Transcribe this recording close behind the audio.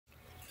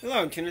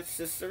Hello Internets,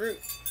 this is the Root.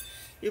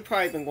 You've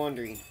probably been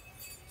wondering,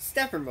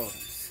 stepper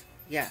motors.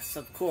 Yes,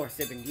 of course,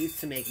 they've been used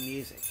to make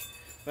music.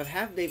 But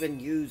have they been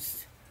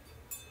used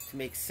to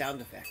make sound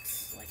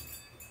effects? Like,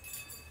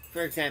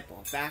 for example,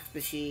 a fax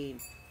machine,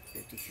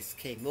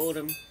 56K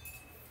modem,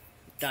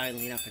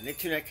 dialing up an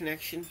internet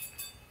connection,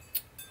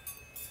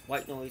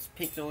 white noise,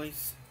 pink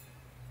noise,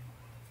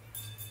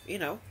 you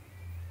know,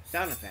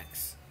 sound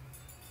effects.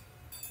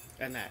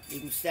 And that,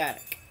 even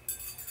static.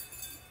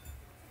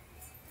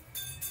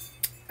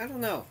 I don't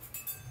know.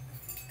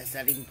 Is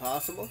that even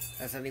possible?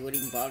 Has anyone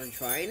even bothered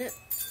trying it?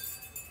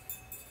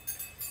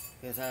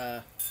 Because,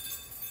 I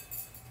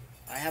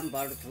haven't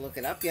bothered to look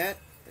it up yet,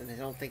 and I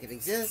don't think it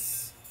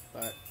exists,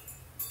 but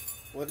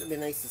wouldn't it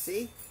be nice to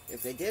see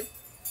if they did?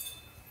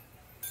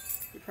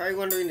 You're probably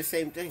wondering the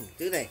same thing,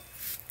 do they?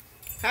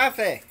 Have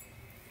they?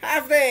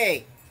 Have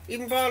they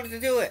even bothered to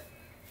do it?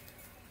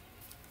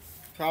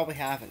 Probably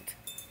haven't.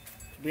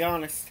 To be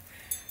honest,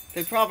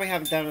 they probably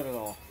haven't done it at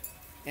all,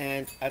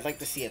 and I'd like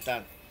to see it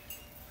done.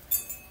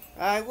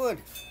 I would.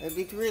 It'd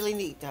be really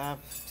neat to have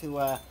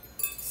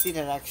see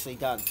that actually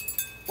done.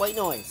 White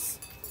noise,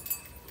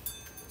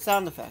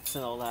 sound effects,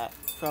 and all that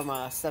from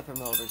stepper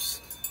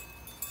motors.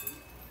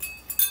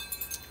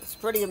 It's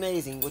pretty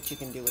amazing what you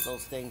can do with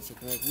those things. You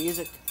can make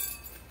music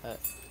that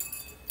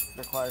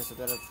requires a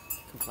bit of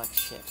complex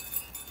shit.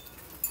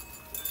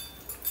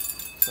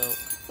 So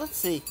let's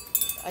see.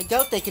 I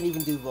doubt they can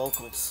even do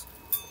vocals.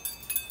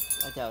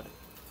 I doubt it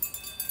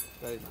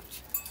very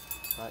much.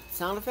 But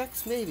sound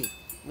effects, maybe.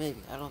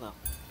 Maybe, I don't know.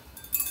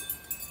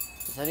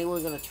 Is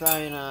anyone going to try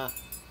and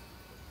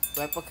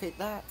replicate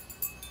that?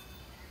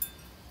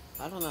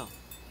 I don't know.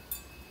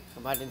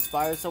 It might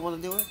inspire someone to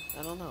do it.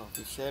 I don't know. If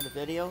you share the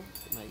video,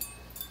 it might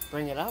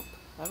bring it up.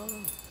 I don't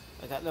know.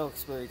 I got no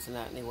experience in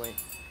that anyway.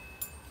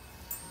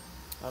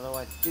 Although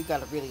I do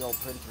got a really old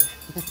printer.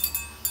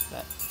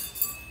 But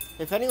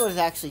if anyone's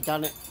actually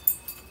done it,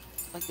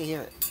 I'd like to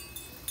hear it.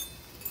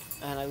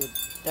 And I would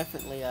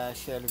definitely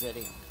share the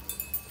video.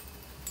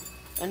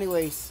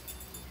 Anyways,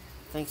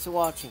 thanks for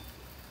watching.